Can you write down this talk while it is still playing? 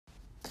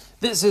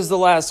This is the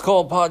Last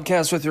Call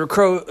podcast with your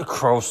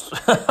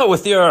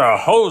with your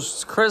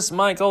host, Chris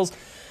Michaels.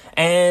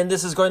 And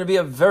this is going to be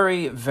a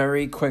very,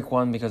 very quick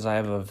one because I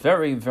have a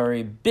very,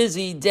 very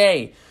busy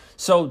day.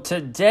 So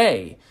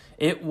today,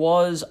 it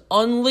was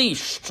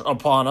unleashed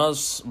upon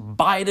us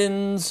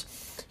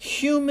Biden's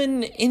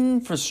human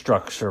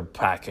infrastructure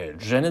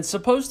package. And it's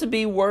supposed to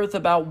be worth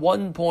about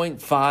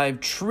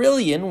 $1.5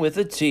 trillion with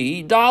a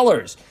T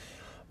dollars.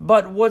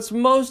 But what's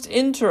most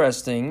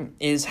interesting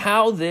is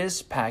how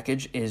this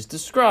package is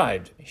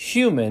described.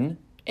 Human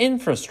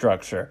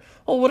infrastructure.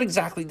 Well, what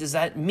exactly does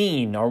that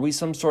mean? Are we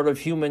some sort of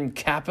human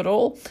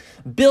capital?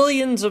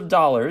 Billions of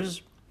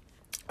dollars,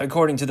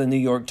 according to the New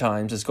York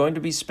Times, is going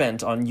to be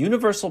spent on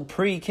universal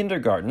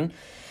pre-kindergarten,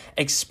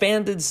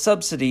 expanded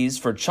subsidies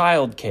for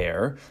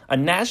childcare, a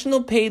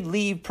national paid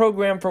leave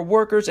program for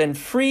workers, and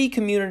free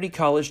community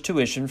college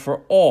tuition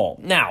for all.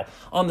 Now,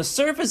 on the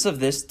surface of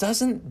this,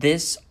 doesn't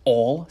this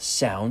all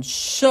sound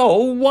so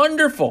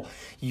wonderful?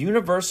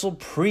 Universal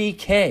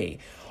pre-K.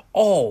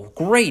 Oh,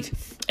 great.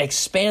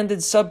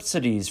 Expanded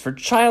subsidies for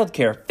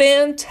childcare.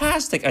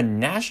 Fantastic. A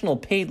national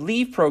paid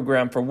leave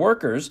program for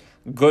workers.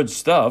 Good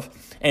stuff.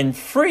 And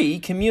free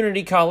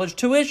community college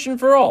tuition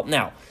for all.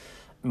 Now,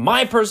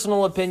 my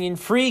personal opinion,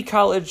 free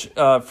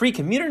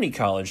community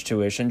college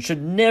tuition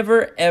should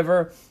never,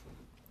 ever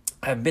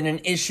have been an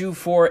issue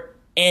for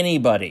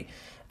anybody.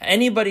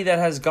 Anybody that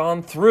has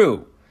gone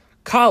through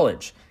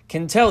college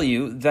can tell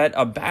you that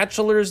a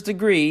bachelor's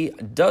degree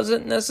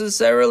doesn't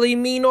necessarily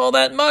mean all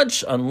that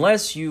much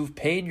unless you've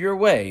paid your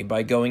way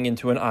by going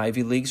into an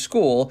Ivy League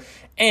school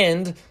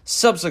and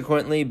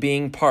subsequently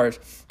being part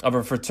of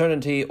a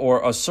fraternity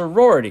or a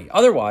sorority.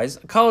 Otherwise,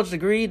 a college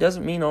degree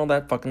doesn't mean all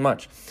that fucking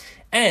much.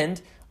 And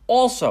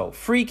also,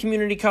 free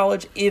community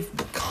college, if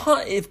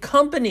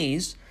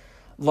companies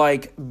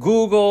like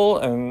Google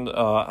and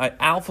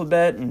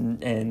Alphabet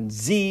and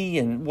Z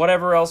and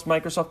whatever else,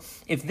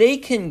 Microsoft, if they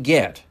can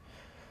get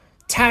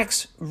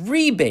tax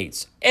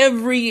rebates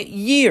every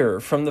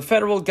year from the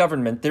federal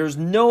government, there's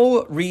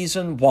no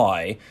reason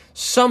why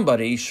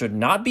somebody should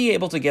not be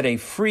able to get a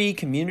free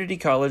community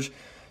college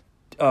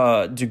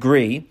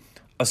degree,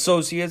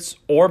 associates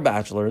or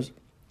bachelor's.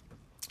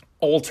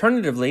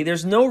 Alternatively,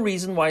 there's no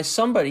reason why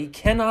somebody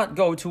cannot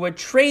go to a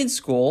trade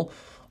school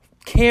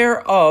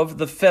care of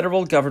the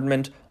federal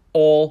government,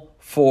 all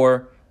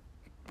for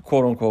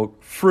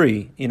quote-unquote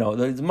free. You know,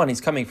 the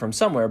money's coming from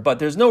somewhere, but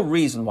there's no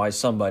reason why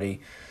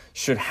somebody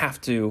should have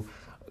to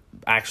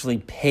actually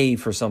pay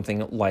for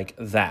something like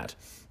that.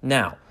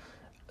 Now,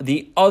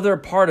 the other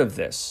part of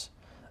this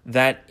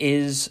that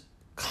is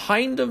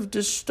kind of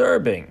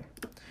disturbing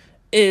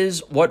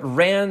is what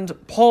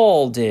Rand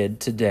Paul did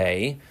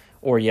today,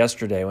 or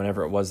yesterday,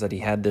 whenever it was that he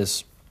had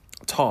this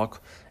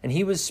talk, and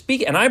he was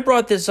speaking, and I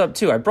brought this up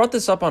too. I brought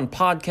this up on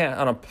podcast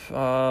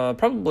on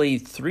probably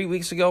 3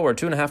 weeks ago or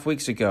 2.5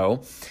 weeks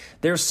ago.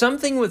 There's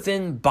something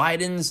within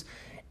Biden's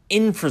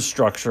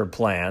infrastructure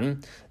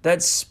plan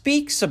that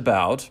speaks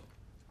about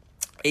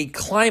a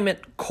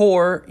climate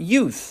core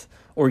youth,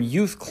 or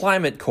youth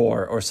climate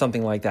core, or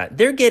something like that.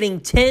 They're getting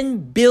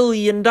 $10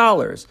 billion.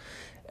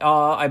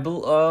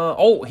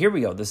 Here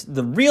we go.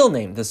 The real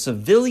name, the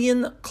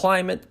Civilian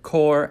Climate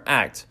Corps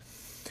Act.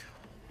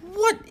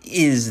 What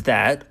is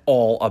that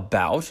all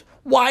about?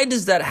 Why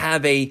does that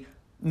have a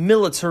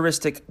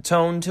militaristic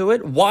tone to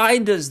it? Why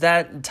does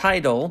that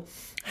title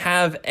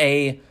have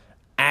a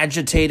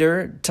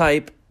agitator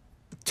type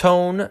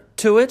tone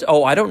to it?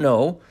 Oh, I don't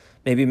know.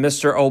 Maybe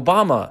Mr.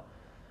 Obama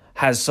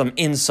has some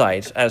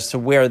insight as to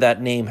where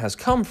that name has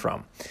come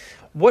from.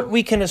 What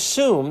we can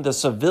assume the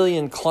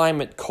Civilian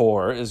Climate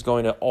Corps is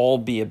going to all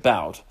be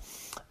about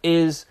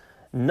is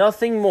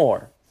nothing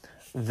more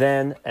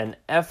than an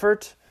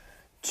effort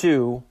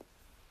to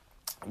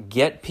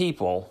get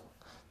people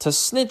to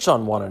snitch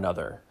on one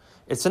another.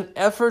 It's an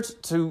effort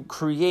to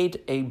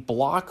create a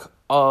block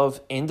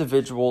of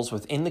individuals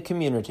within the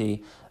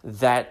community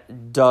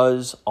that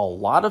does a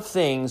lot of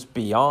things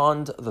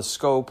beyond the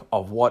scope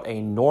of what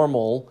a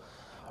normal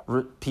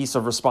piece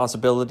of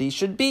responsibility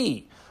should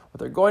be. What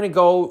they're going to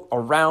go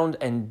around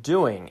and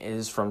doing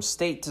is from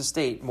state to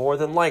state, more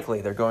than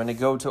likely. They're going to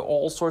go to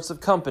all sorts of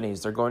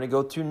companies. They're going to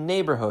go to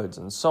neighborhoods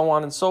and so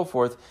on and so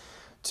forth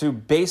to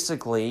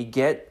basically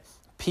get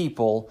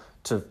people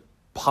to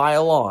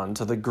pile on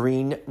to the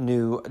Green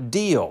New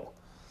Deal.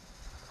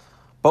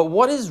 But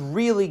what is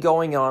really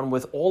going on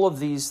with all of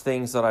these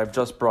things that I've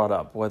just brought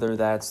up, whether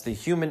that's the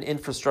Human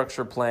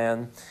Infrastructure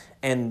Plan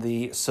and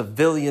the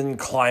Civilian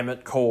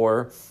Climate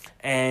Corps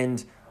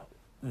and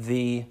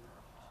the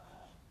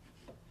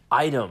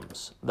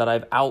items that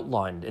I've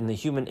outlined in the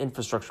Human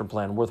Infrastructure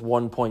Plan worth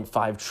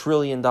 $1.5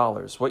 trillion.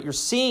 What you're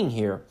seeing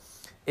here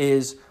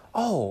is,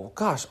 oh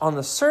gosh, on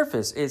the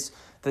surface, it's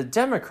the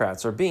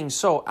Democrats are being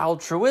so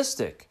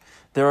altruistic.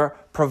 They're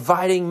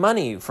providing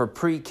money for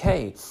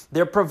pre-K.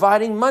 They're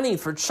providing money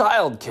for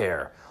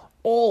childcare.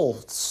 All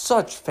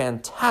such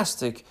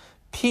fantastic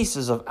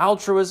pieces of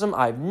altruism.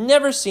 I've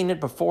never seen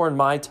it before in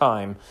my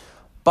time,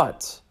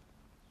 but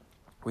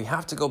we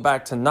have to go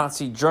back to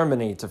Nazi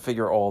Germany to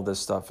figure all this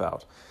stuff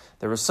out.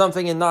 There was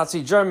something in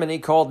Nazi Germany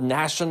called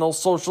National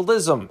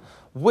Socialism,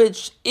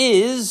 which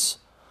is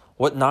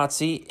what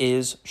Nazi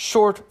is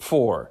short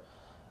for.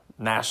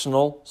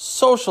 National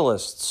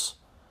Socialists.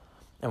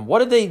 And what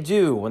did they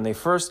do when they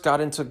first got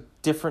into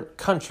different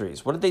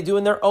countries? What did they do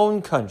in their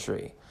own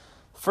country?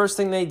 First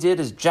thing they did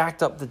is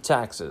jacked up the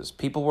taxes.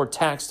 People were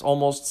taxed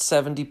almost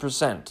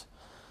 70%.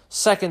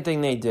 Second thing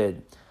they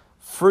did,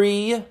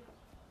 free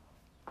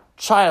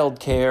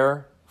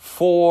childcare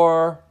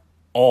for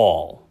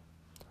all.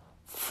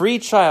 Free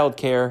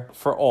childcare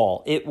for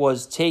all. It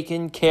was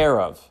taken care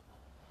of.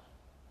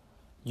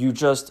 You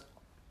just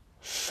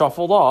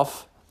shuffled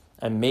off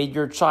and made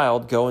your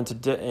child go into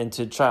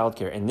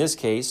childcare. In this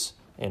case,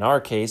 in our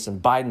case,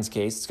 in Biden's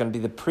case, it's going to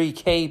be the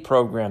pre-K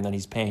program that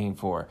he's paying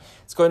for.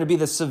 It's going to be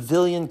the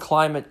Civilian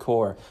Climate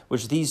Corps,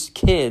 which these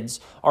kids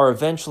are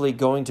eventually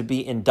going to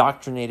be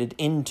indoctrinated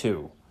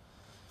into.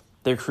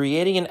 They're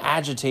creating an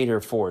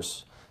agitator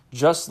force,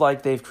 just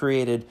like they've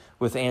created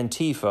with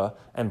Antifa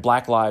and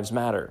Black Lives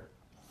Matter.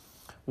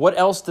 What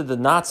else did the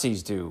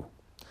Nazis do?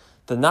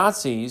 The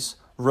Nazis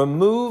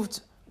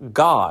removed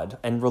God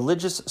and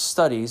religious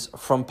studies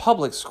from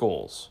public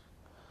schools.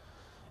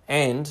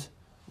 And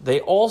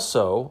they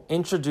also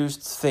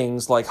introduced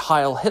things like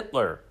Heil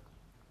Hitler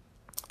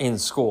in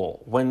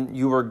school when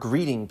you were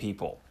greeting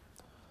people.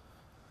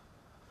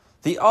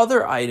 The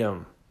other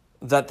item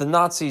that the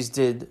Nazis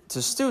did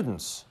to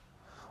students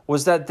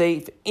was that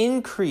they've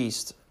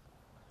increased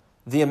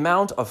the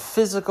amount of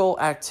physical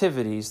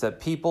activities that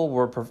people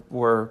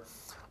were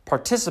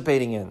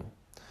participating in.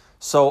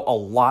 So a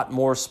lot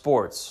more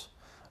sports,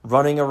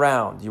 running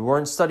around. You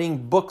weren't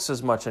studying books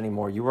as much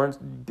anymore. You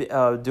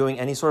weren't doing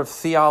any sort of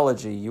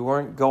theology. You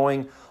weren't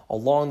going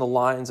along the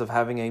lines of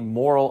having a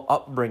moral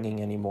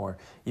upbringing anymore.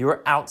 You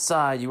were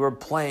outside. You were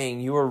playing.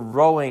 You were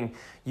rowing.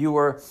 You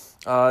were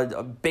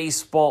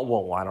baseball.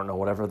 Well, I don't know,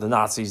 whatever the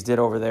Nazis did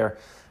over there.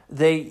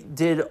 They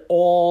did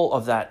all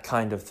of that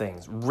kind of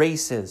things.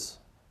 Races.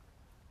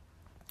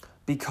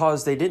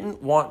 Because they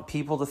didn't want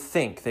people to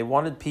think. They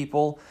wanted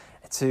people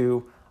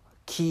to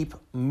keep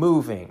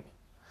moving.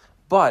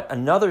 But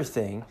another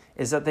thing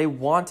is that they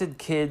wanted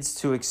kids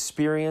to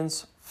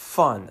experience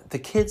fun. The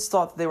kids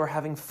thought that they were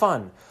having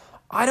fun.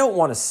 I don't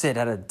want to sit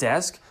at a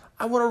desk.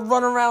 I want to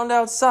run around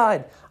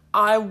outside.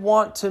 I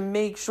want to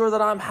make sure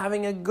that I'm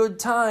having a good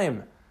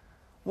time.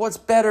 What's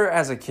better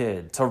as a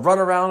kid? To run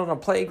around on a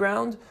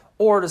playground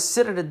or to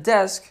sit at a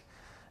desk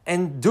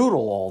and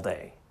doodle all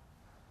day?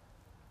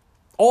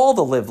 All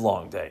the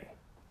livelong day.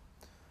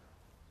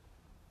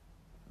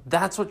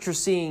 That's what you're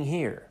seeing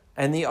here.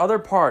 And the other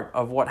part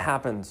of what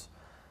happens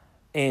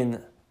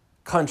in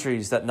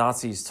countries that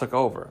Nazis took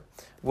over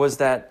was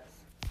that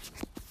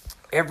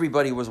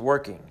everybody was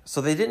working.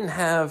 So they didn't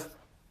have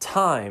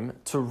time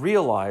to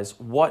realize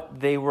what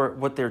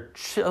their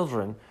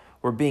children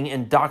were being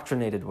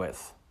indoctrinated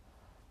with.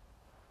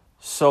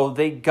 So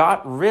they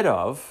got rid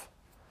of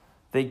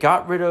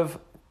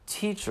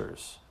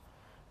teachers,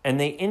 and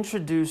they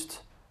introduced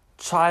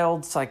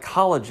child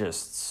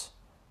psychologists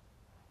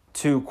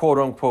to quote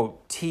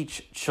unquote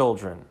teach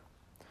children.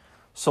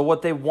 So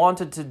what they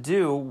wanted to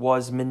do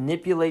was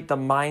manipulate the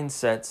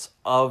mindsets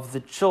of the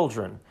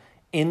children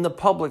in the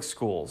public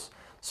schools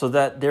so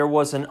that there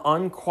was an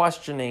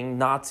unquestioning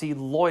Nazi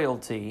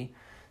loyalty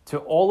to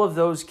all of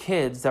those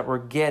kids that were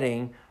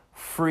getting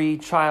free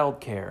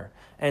childcare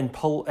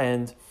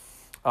and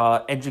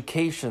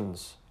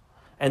educations.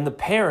 And the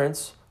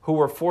parents who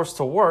were forced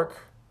to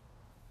work,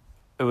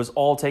 it was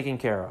all taken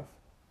care of.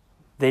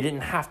 They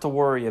didn't have to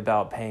worry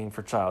about paying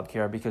for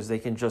childcare because they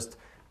can just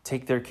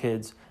take their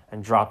kids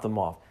and drop them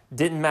off.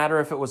 Didn't matter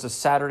if it was a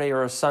Saturday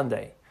or a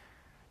Sunday.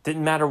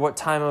 Didn't matter what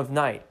time of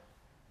night.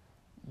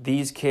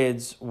 These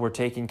kids were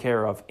taken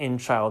care of in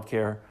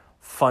childcare,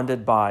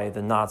 funded by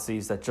the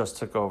Nazis that just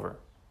took over.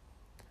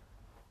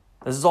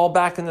 This is all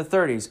back in the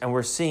 30s, and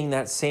we're seeing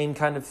that same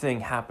kind of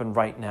thing happen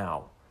right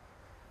now.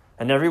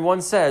 And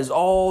everyone says,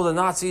 oh, the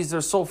Nazis,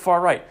 they're so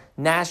far right.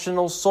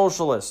 National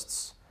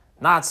Socialists,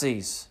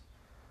 Nazis.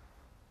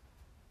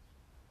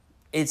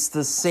 It's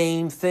the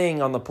same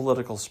thing on the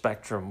political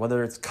spectrum,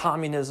 whether it's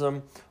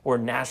communism or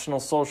National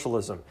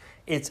Socialism.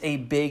 It's a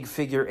big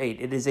figure 8.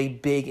 It is a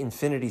big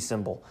infinity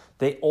symbol.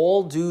 They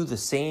all do the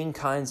same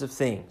kinds of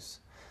things.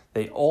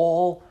 They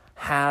all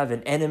have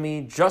an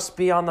enemy just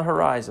beyond the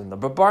horizon.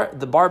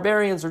 The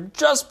barbarians are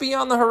just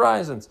beyond the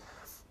horizons.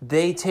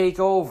 They take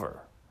over.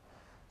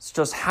 It's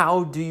just,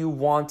 how do you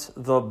want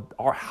the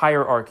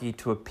hierarchy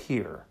to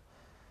appear?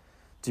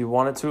 Do you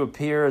want it to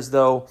appear as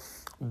though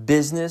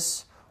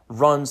business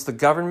runs the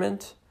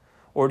government,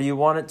 or do you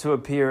want it to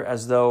appear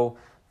as though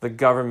the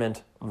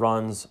government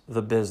runs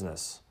the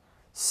business?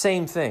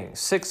 Same thing,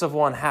 6 of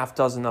one, half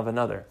dozen of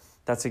another.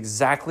 That's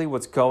exactly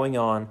what's going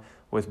on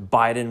with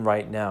Biden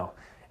right now.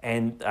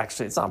 And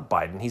actually, it's not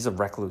Biden, he's a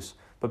recluse,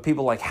 but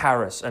people like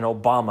Harris and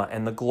Obama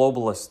and the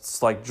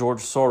globalists like George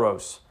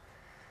Soros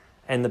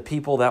and the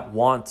people that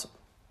want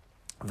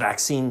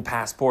vaccine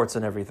passports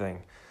and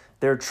everything.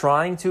 They're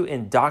trying to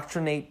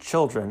indoctrinate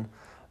children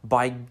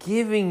by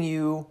giving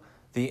you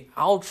the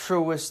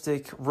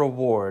altruistic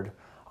reward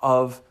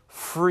of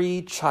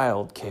free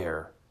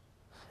childcare.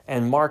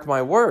 And mark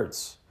my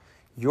words,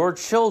 your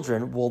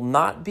children will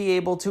not be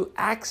able to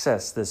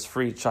access this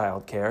free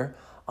childcare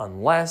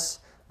unless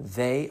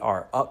they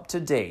are up to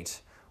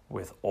date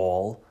with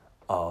all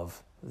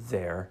of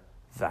their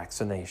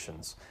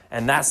vaccinations.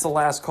 And that's the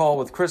last call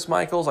with Chris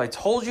Michaels. I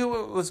told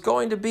you it was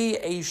going to be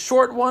a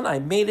short one. I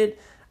made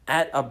it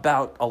at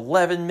about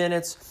 11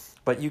 minutes,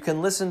 but you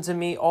can listen to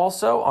me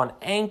also on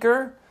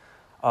Anchor,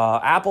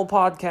 Apple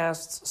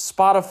Podcasts,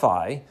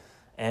 Spotify,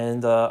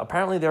 and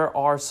apparently there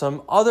are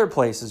some other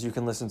places you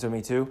can listen to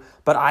me to,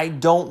 but I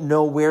don't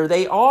know where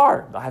they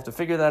are. I have to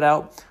figure that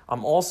out.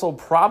 I'm also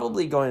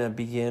probably going to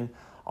begin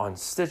on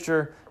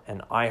Stitcher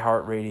and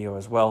iHeartRadio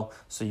as well,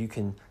 so you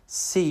can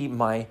see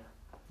my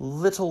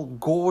little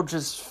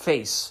gorgeous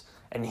face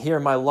and hear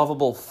my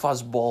lovable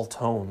fuzzball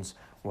tones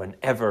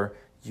whenever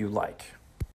you like.